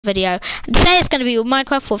video. And today it's going to be with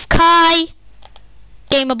Minecraft with Kai,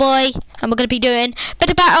 Gamer Boy, and we're going to be doing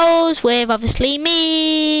better battles with obviously me.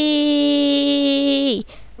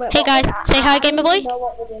 Wait, hey guys, say hi, Gamer Boy. Know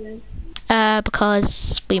what we're doing.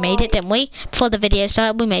 Because we made it, didn't we? Before the video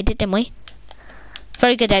started, we made it, didn't we?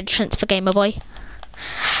 Very good entrance for Gamer Boy.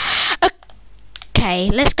 Okay,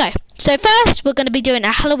 let's go. So first, we're going to be doing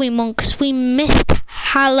a Halloween one because we missed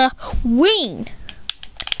Halloween.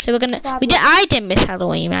 So we're gonna. I didn't miss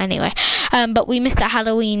Halloween anyway. But we missed that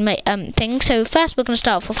Halloween thing. So first, we're gonna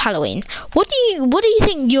start off with Halloween. What do you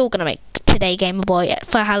think you're gonna make today, Gamer Boy,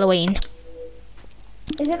 for Halloween?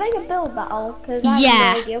 Is it like a build battle? Cause I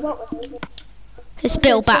have no idea what we're doing. It's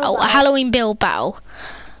build battle, a Halloween build battle.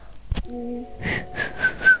 But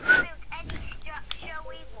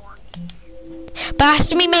it has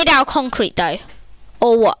to be made out of concrete though,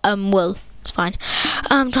 or what? Wool. It's fine.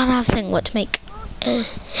 I'm trying to have a think what to make.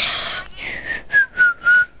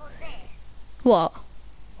 What?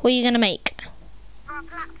 What are you gonna make? For a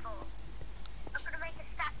platform. I'm gonna make a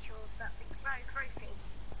statue or something very creepy.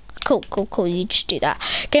 Cool. You just do that.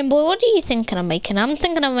 Game Boy, what are you thinking of making? I'm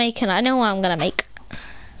thinking of making. I know what I'm gonna make.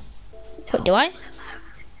 What do I?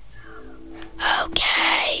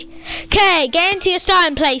 Okay. Okay, get into your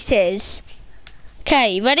starting places.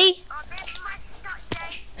 Okay, you ready?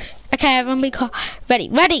 Okay, everyone be calm.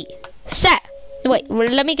 Ready, set. Wait,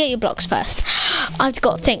 let me get your blocks first. I've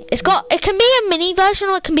got to think. It can be a mini version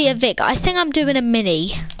or it can be a big. I think I'm doing a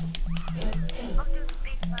mini.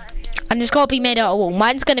 And it's got to be made out of wool.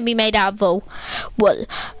 Mine's going to be made out of wool.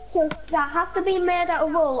 So does that have to be made out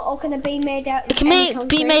of wool, or can it be made out of It can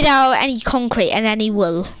be made out of any concrete and any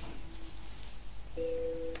wool.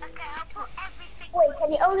 Wait,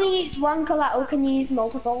 can you only use one colour, or can you use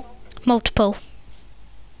multiple? Multiple.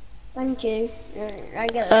 Thank you. I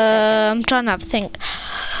get it. I'm trying to have a think.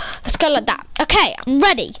 Let's go like that. Okay, I'm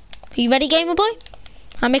ready. Are you ready, Gamer Boy?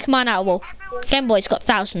 I'm making mine out of wool. Game Boy's got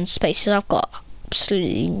thousands of spaces. I've got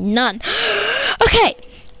absolutely none. Okay,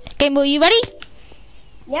 Game Boy, you ready?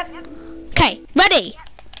 Yep. Okay, ready,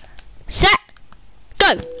 set,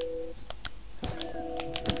 go.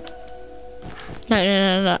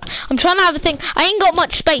 No. I'm trying to have a think. I ain't got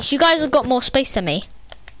much space. You guys have got more space than me.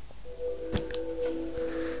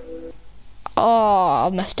 Oh, I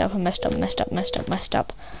messed up. Let's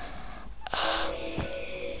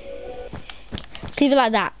leave it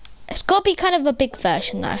like that. It's got to be kind of a big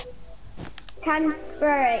version though. Can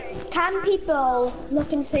people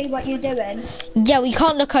look and see what you're doing? Yeah, well, you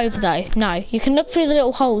can't look over though. No, you can look through the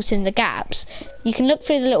little holes in the gaps. You can look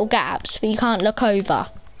through the little gaps, but you can't look over.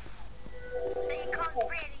 So you can't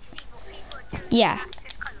really see what people are doing. Yeah.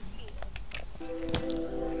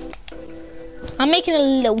 I'm making a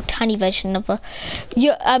little tiny version of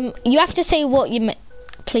you have to say what you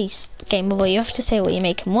please, Gamer Boy, you have to say what you're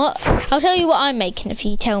making. What? I'll tell you what I'm making if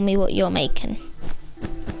you tell me what you're making.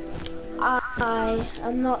 I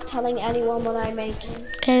am not telling anyone what I'm making.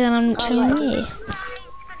 Okay, then I'm telling you.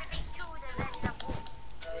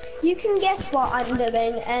 You can guess what I'm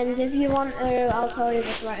doing, and if you want to, I'll tell you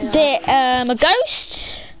this right now. Is it a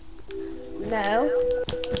ghost? No.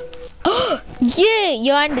 Yeah,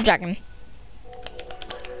 you're Ender Dragon.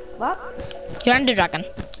 What? You're Ender Dragon.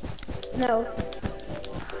 No.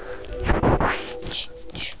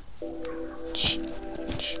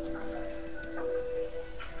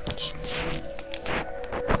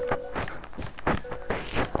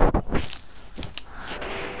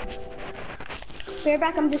 Be right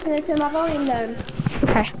back, I'm just gonna turn my volume down.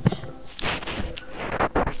 Okay.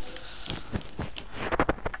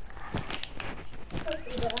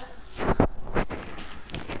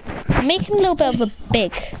 I'm making a little bit of a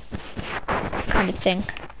big kind of thing.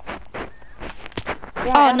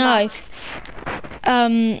 Yeah, oh no.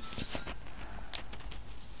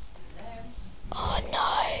 Oh no.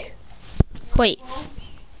 Wait.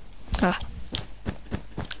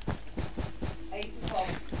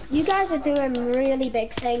 You guys are doing really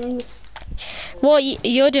big things. Well,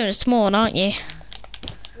 you're doing a small one, aren't you?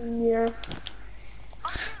 Yeah.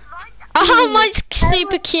 Oh, mine's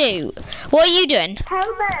super cute. What are you doing? How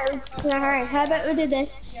about we do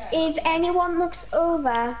this? If anyone looks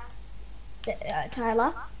over,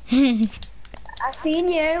 Tyler, I seen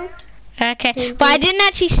you. Okay, but I didn't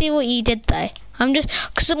actually see what you did though. I'm just,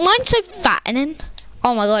 cause mine's so fattening.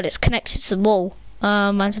 Oh my god, it's connected to the wall.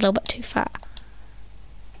 Mine's a little bit too fat.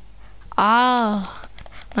 Ah,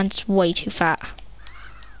 mine's way too fat.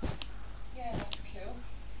 Yeah, that's cool.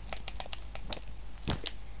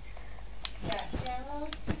 Yeah, well,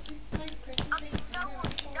 it's nice pretty. I'm not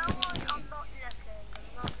looking.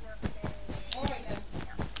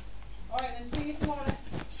 Alright then, see you tomorrow.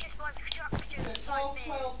 It's just my structure is so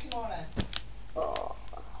big. tomorrow? Oh.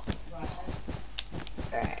 Right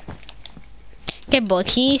then. Alright. Game Boy,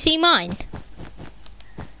 can you see mine?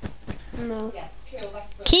 No. Yeah, cool,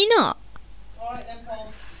 that's good. Can you not? Alright then,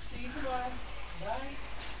 Paul. See you tomorrow. Bye.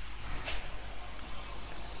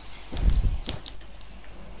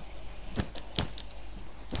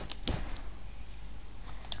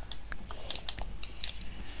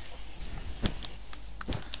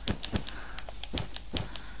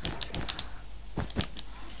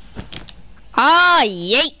 Ah,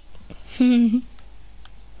 yay!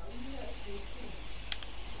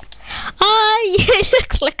 Ah, you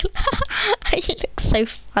look like you look so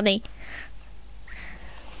funny.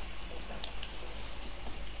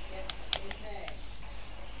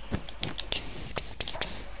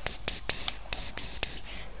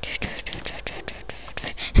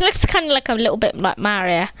 It looks kind of like a little bit like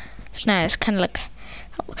Mario. No, it's kind of like.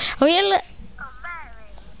 Oh yeah, look.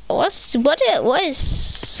 What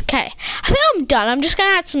is? Okay, I think I'm done. I'm just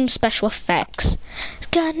gonna add some special effects. It's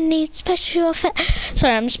gonna need special effects.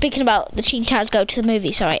 Sorry, I'm speaking about the Teen Titans Go to the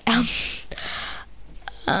movie. Sorry. Have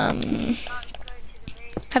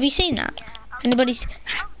you seen that? Anybody's?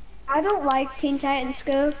 I don't like Teen Titans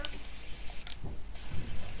Go.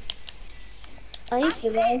 I used to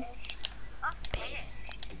though.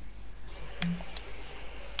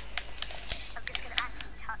 I'm just gonna add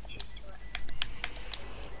some touches to it.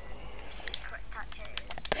 Secret touches.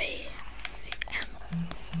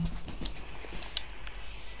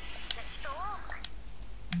 Let's talk.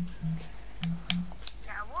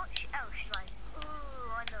 Now what else should I?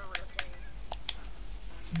 Ooh, I know what to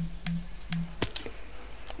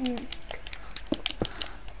do. Mm.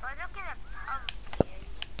 I'm looking at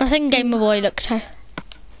I think Game Boy looks so.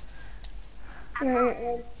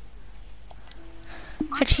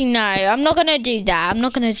 Actually, no. I'm not gonna do that. I'm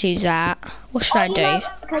not gonna do that. What should I do?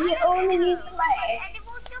 Can you only use clay?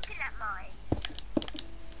 Anyone looking at mine?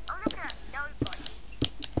 I'm looking at nobody.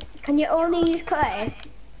 Can you only use clay?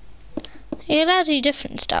 You're allowed to do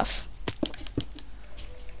different stuff.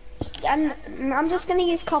 And I'm just gonna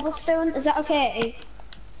use cobblestone. Is that okay?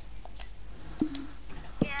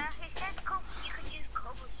 Yeah, he said you could use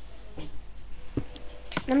cobblestone.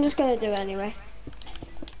 I'm just gonna do it anyway.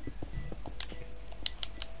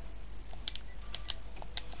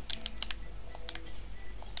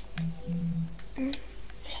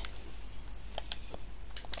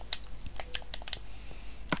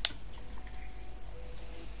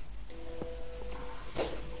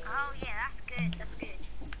 Oh yeah, that's good. That's good.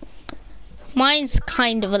 Mine's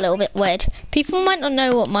kind of a little bit weird. People might not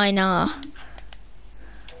know what mine are.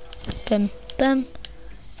 Boom, boom.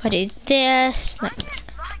 If I do this. No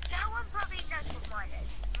one probably knows what mine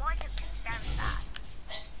is. Mine is very bad.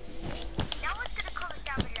 No one's gonna comment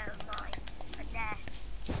down below mine,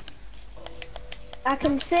 unless. I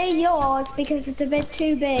can see yours because it's a bit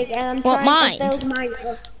too big, and I'm What, trying to mine? build mine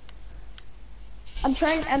up. I'm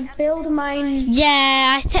trying to build mine.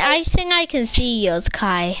 Yeah, I think I can see yours,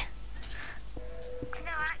 Kai. No,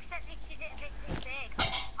 I accidentally did it a bit too big.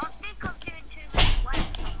 I think I'm doing too many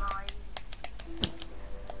weights on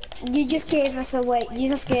mine. You just gave us a way. You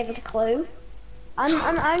just gave us a clue. And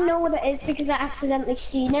I know what it is because I accidentally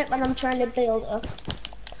seen it when I'm trying to build up.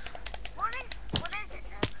 What is it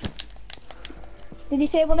then? Did you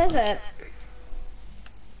say what is it?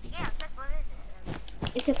 Yeah, I said what is it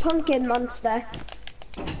then? It's a pumpkin monster.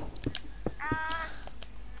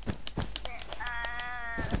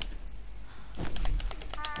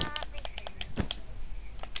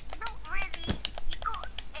 Not really.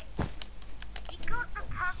 You got the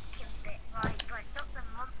pumpkin bit right, but not the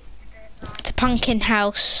monster bit right. It's a pumpkin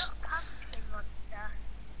house. Not pumpkin monster.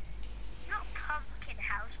 Not pumpkin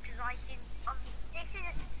house, because I didn't. This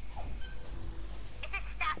is it's a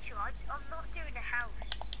statue. I'm not doing a house.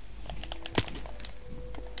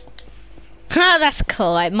 Oh, that's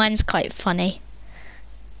cool. Mine's quite funny.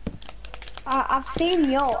 I've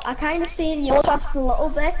seen yours. I kind of seen yours just a little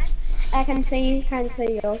bit. I can see kind of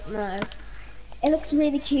see yours now. It looks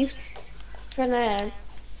really cute for now.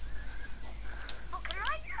 What can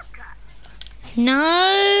I look at?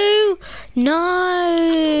 No,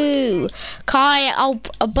 no. Kai, I'll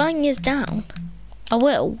burn yours down. I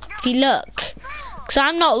will. If you look. Because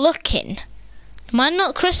I'm not looking. Mine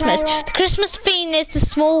not Christmas. The Christmas theme is the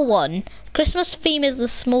small one. Christmas theme is the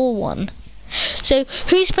small one. So,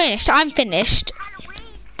 who's finished? I'm finished. Halloween.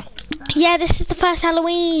 Yeah, this is the first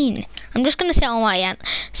Halloween. I'm just gonna sit on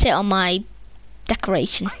my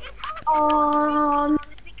decoration. Um,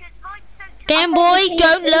 Because mine's so Game Boy,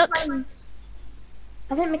 don't look.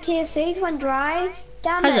 I think my KFC's went dry.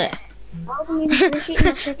 Damn Has it. it? I wasn't even finished eating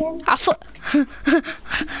my chicken. I thought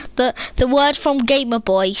the word from Gamer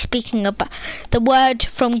Boy. Speaking about the word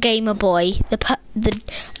from Gamer Boy,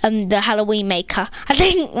 the Halloween maker. I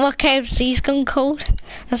think what KFC's gone called.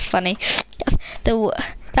 That's funny.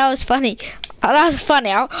 That was funny. That was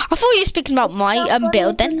funny. I thought you were speaking about my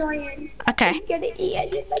build then. Okay. I'm gonna eat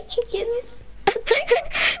any of my chicken.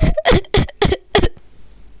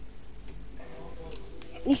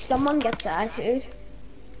 At least someone gets attitude.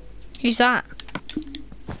 Who's that?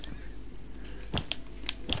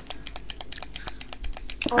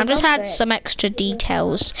 I've just had some extra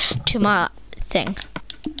details to my thing.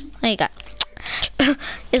 There you go.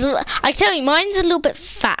 I tell you, mine's a little bit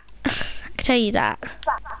fat. I can tell you that.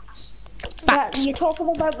 Fat. You're talking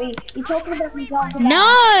about me. You're talking about me dog.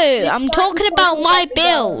 No, I'm talking about my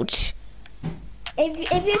build.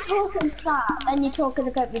 If you're talking fat, then you're talking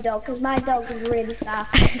about my dog, because my dog is really fat.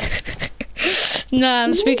 No,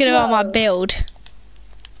 I'm speaking about my build.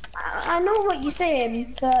 I know what you're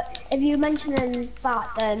saying, but if you're mentioning fat,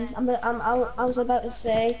 then I was about to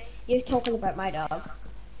say you're talking about my dog.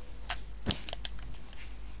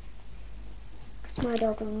 Because my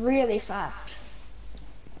dog is really fat.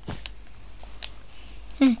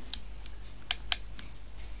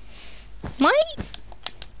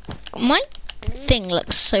 My thing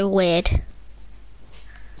looks so weird.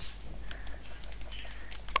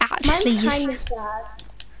 Actually, mine's kind of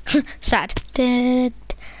sad. Sad.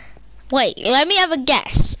 Wait, let me have a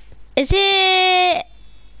guess. Is it?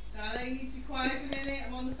 Darling, you need to be quiet a minute.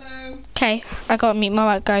 I'm on the phone. Okay, I gotta mute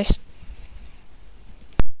my mic, guys.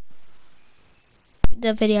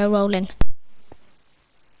 The video rolling.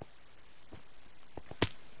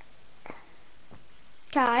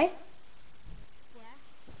 Kai? Yeah?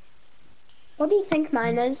 What do you think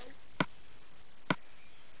mine is?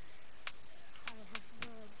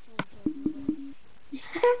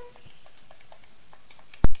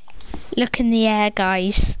 Look in the air,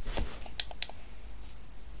 guys.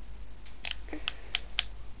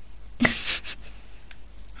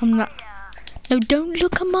 I'm not. No, don't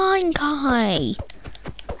look at mine, Kai.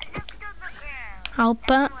 I'll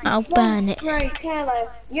burn it. Right,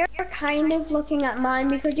 Taylor, you're kind of looking at mine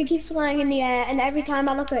because you keep flying in the air, and every time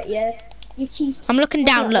I look at you, you keep. I'm looking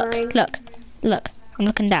down. Look. Mine. Look. I'm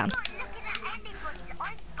looking down.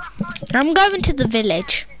 I'm going to the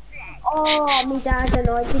village. Oh, my dad's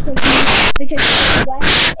annoyed because he went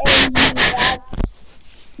and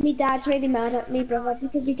my dad's really mad at me, brother,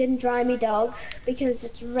 because he didn't dry me dog because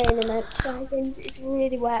it's raining outside and it's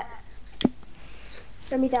really wet.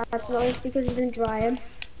 So my dad's annoyed because he didn't dry him.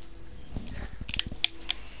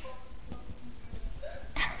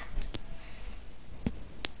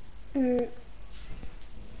 I'm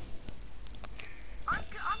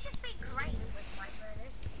just being great with my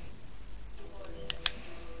brothers.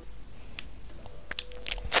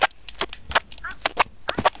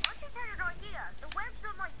 I just had an idea. The webs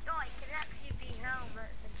on my guy can actually be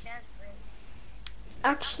helmets and chest plates.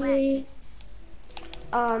 Actually,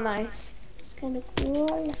 oh nice. It's kind of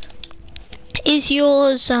cool. Is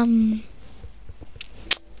yours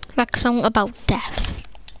like something about death?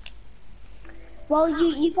 Well,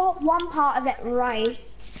 you got one part of it right.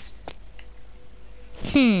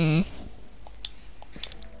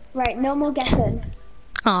 Right, no more guessing.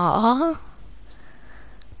 Aww.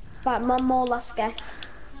 But one more last guess.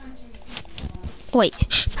 Wait,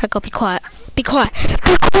 shh, I gotta be quiet. Be quiet.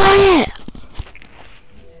 Be quiet!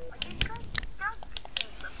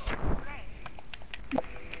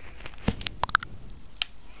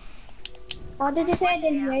 What did you say? I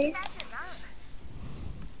didn't hear you.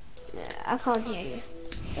 I can't hear you.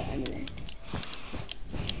 But anyway.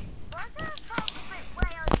 Was there a part of it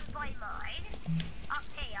way over by mine? Up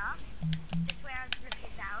here? Just where I'm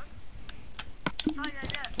looking down? Oh no,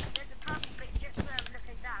 look. There's a part of it just where I'm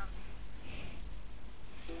looking down.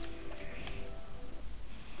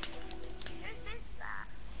 Who's this that?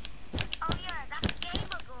 Oh yeah, that's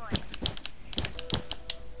Gamer Boy.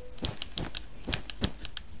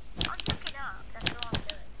 I'm looking up, that's all I'm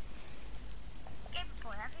doing. Gamer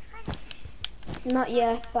Boy, have you finished? Not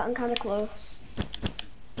yet, but I'm kind of close.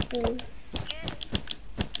 Good.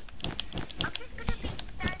 I'm just gonna be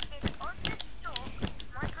standing on the stalk of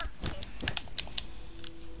my pumpkin.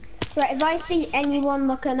 Right, if I see anyone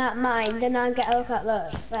looking at mine, then I'll get a look at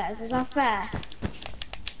theirs. Is that fair?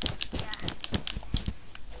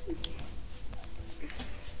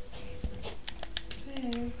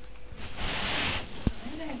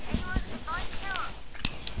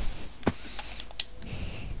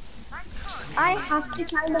 I have to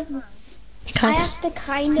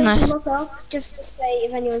kind of Nice. look up just to say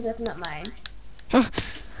if anyone's looking at mine.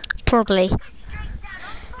 Probably.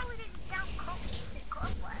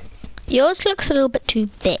 Yours looks a little bit too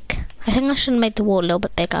big. I think I should make the wall a little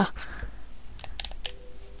bit bigger.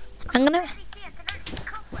 I'm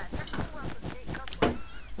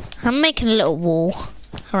making a little wall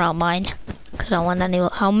around mine. Cause I don't want any.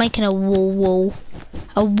 I'm making a wall.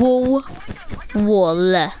 A wall.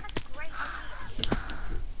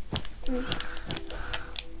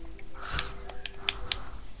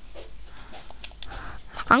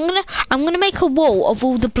 I'm gonna make a wall of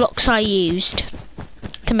all the blocks I used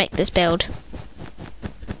to make this build.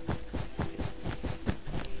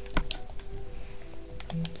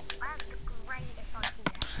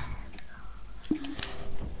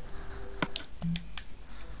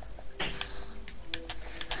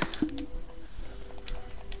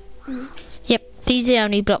 Yep, these are the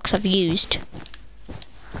only blocks I've used.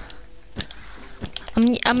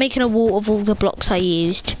 I'm making a wall of all the blocks I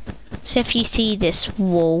used. So if you see this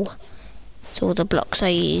wall, it's all the blocks I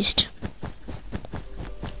used.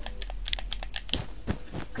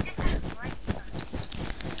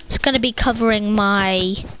 It's going to be covering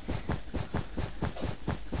my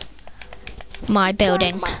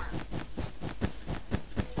building.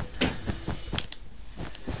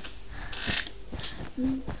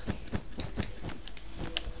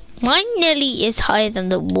 Mine nearly is higher than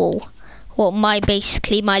the wall. Well,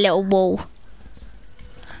 basically my little wall.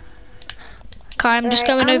 Okay, I'm just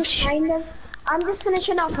going over to... I'm just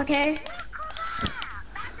finishing off, okay?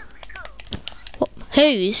 What,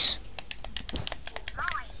 whose?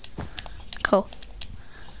 Cool.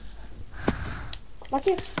 I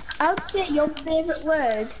would say your favourite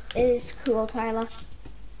word is cool, Tyler.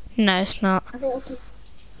 No, it's not. I think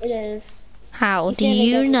it is. How do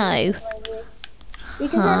you know?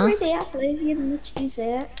 Because every day I play, you literally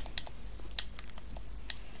say it.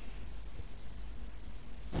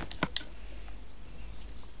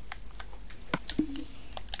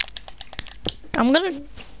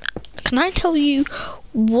 Can I tell you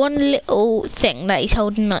one little thing that he's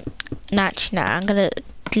holding on? No, actually, no, I'm gonna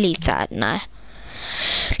leave that, no.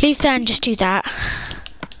 Leave that and just do that.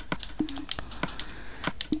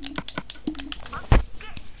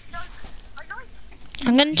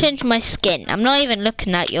 I'm gonna change my skin. I'm not even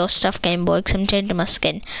looking at your stuff, Game Boy, because I'm changing my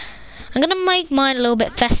skin. I'm gonna make mine a little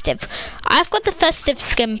bit festive. I've got the festive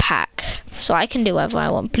skin pack, so I can do whatever I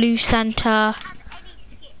want. Blue Santa.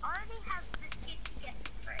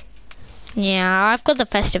 Yeah, I've got the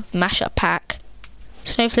festive mashup pack.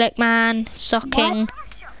 Snowflake Man, Socking.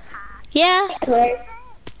 Yeah.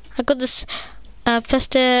 I got this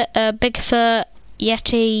festive Bigfoot,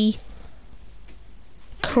 Yeti,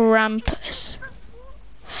 Krampus,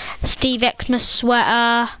 Steve Xmas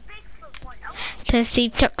sweater, then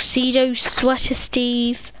Steve Tuxedo sweater,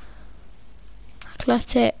 Steve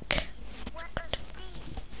Athletic.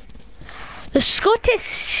 The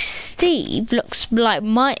Scottish Steve looks like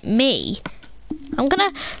me. I'm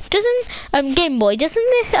gonna Game Boy, doesn't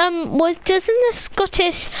the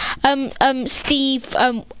Scottish Steve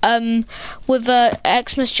with a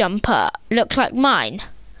Xmas jumper look like mine?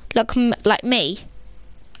 Look like me.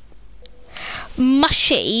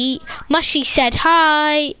 Mushy said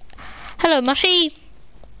hi. Hello Mushy.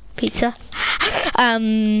 Pizza.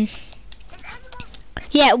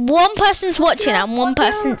 Yeah, one person's watching and one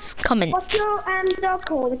person's commenting. What's your dog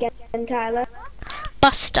called again, Tyler?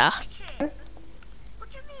 Buster.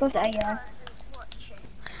 Buster, yeah.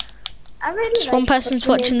 I really Just one person's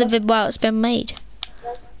watching the vid while it's been made.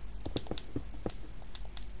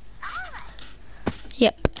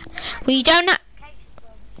 Yep. Well, you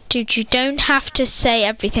don't have to say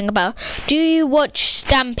everything about. Do you watch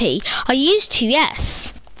Stampy? I used to,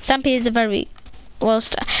 yes. Stampy is a very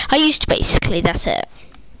I used to, basically. That's it.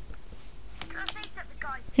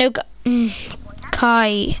 No,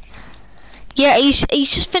 Kai. Yeah,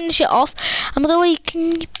 he's just finished it off. And by the way,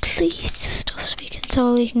 can you please just stop speaking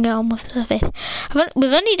so we can get on with the vid?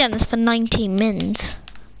 We've only done this for 19 minutes.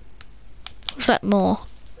 Looks like more.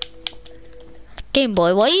 Game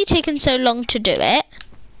Boy, why are you taking so long to do it?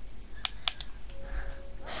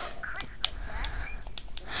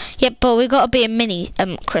 Yep, but we got to be a mini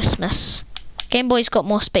Christmas. Game Boy's got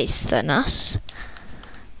more space than us.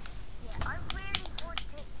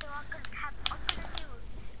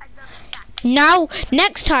 Now,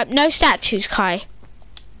 next time, no statues, Kai.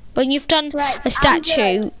 When you've done a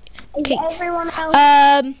statue, is everyone else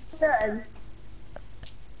done?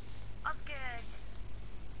 I'm good.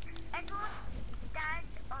 Everyone stand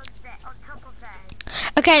on top of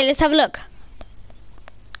theirs. Okay, let's have a look.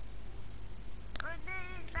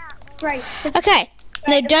 Right. Okay.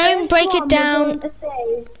 No, don't break it down.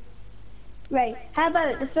 Right. How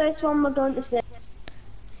about the first one we're going to say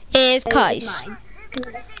is Kai's.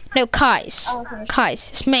 No, Kai's. Oh, okay. Kai's.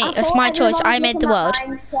 It's me. I It's thought my choice. everyone I was made the looking world. at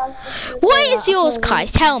mine, so I was just What gonna is say yours, that. Kai?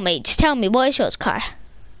 Tell me. Just tell me. What is yours, Kai?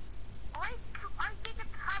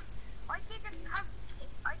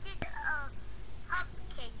 I did a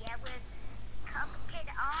pumpkin, yeah, with pumpkin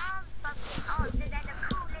arms, and then a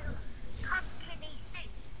cool little pumpkin-y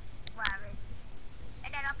suit wearing.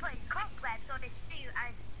 And then I put cobwebs on his suit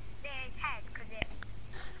and near his head because it's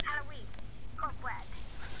Halloween. Cobwebs.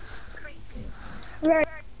 Creepy. Right.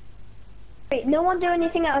 Wait, no one do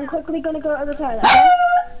anything else. I'm quickly gonna go to the toilet.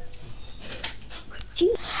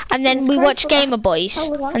 Jeez. And then we watch Gamer Boys. How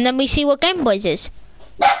was that? And then we see what Gamer Boys is.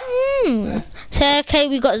 So, okay,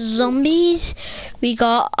 we got zombies. We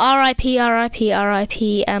got R.I.P., R.I.P.,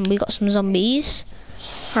 R.I.P. And we got some zombies.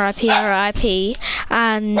 R.I.P., R.I.P.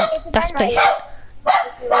 And that's basically...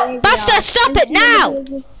 Buster, stop it now!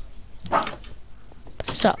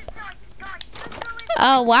 Stop.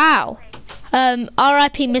 Oh, wow.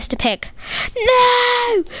 R.I.P. Mr. Pig.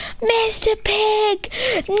 No! Mr. Pig!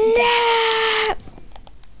 No!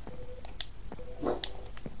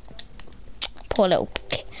 Poor little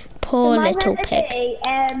pig. Poor little pig.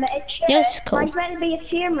 Yes, cool. Mine's meant to be a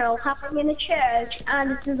funeral happening in a church,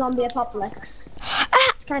 and it's a zombie apocalypse.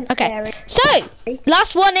 Kind of Okay, scary. so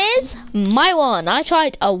last one is my one. I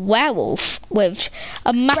tried a werewolf with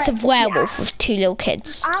a massive werewolf with two little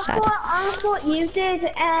kids. I Sad. thought you did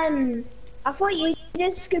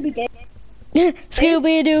Scooby Doo.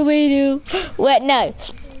 Scooby Dooby Doo. Wait, no.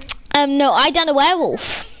 No, I done a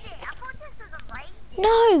werewolf. I thought this was a reindeer.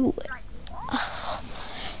 No. Ugh.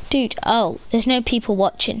 Dude, oh, there's no people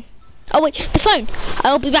watching. Oh wait, the phone.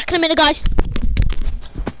 I'll be back in a minute, guys.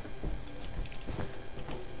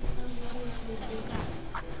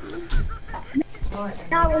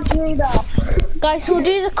 That was Rudolph. Guys, we'll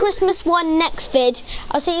do the Christmas one next vid.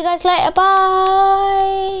 I'll see you guys later.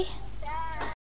 Bye.